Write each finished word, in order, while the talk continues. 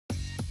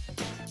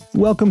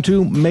Welcome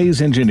to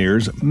Maze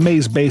Engineer's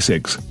Maze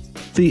Basics,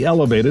 the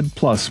Elevated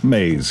Plus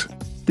Maze.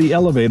 The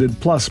Elevated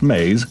Plus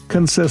Maze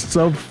consists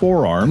of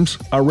 4 arms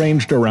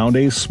arranged around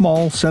a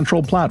small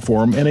central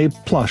platform in a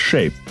plus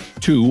shape.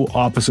 2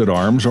 opposite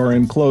arms are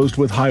enclosed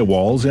with high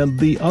walls and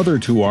the other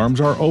 2 arms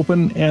are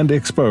open and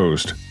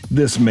exposed.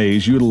 This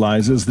maze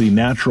utilizes the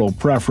natural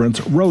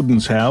preference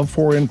rodents have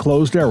for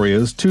enclosed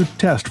areas to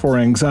test for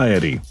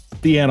anxiety.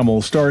 The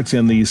animal starts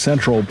in the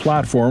central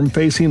platform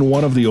facing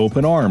one of the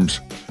open arms.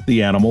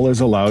 The animal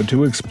is allowed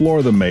to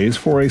explore the maze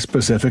for a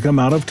specific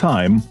amount of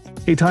time.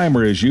 A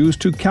timer is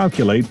used to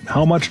calculate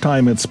how much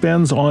time it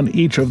spends on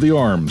each of the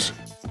arms.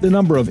 The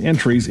number of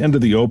entries into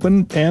the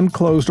open and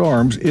closed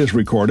arms is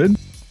recorded,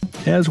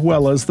 as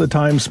well as the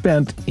time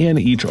spent in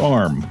each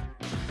arm.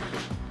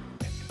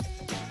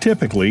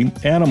 Typically,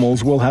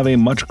 animals will have a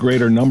much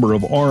greater number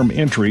of arm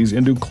entries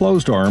into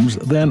closed arms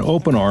than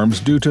open arms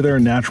due to their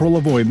natural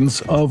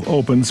avoidance of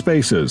open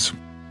spaces.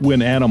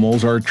 When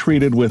animals are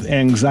treated with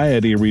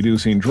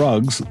anxiety-reducing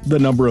drugs, the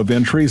number of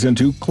entries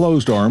into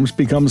closed arms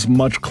becomes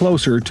much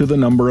closer to the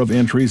number of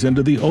entries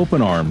into the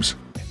open arms.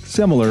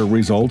 Similar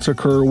results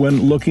occur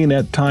when looking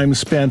at time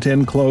spent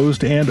in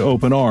closed and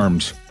open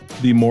arms.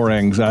 The more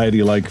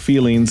anxiety-like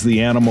feelings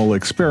the animal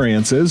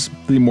experiences,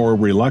 the more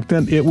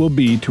reluctant it will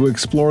be to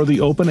explore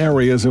the open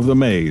areas of the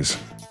maze.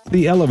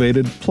 The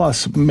Elevated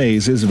Plus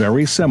Maze is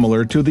very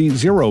similar to the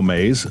Zero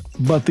Maze,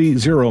 but the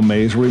Zero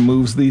Maze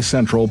removes the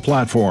central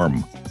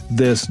platform.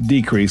 This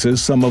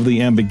decreases some of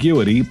the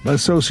ambiguity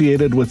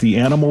associated with the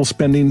animal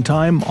spending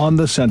time on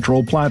the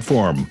central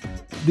platform.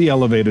 The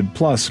Elevated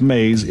Plus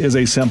Maze is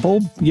a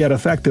simple, yet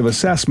effective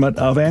assessment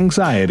of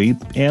anxiety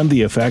and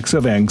the effects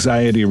of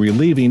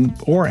anxiety-relieving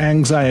or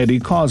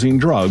anxiety-causing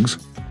drugs,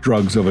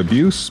 drugs of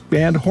abuse,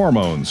 and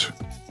hormones.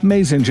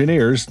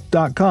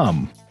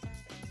 MazeEngineers.com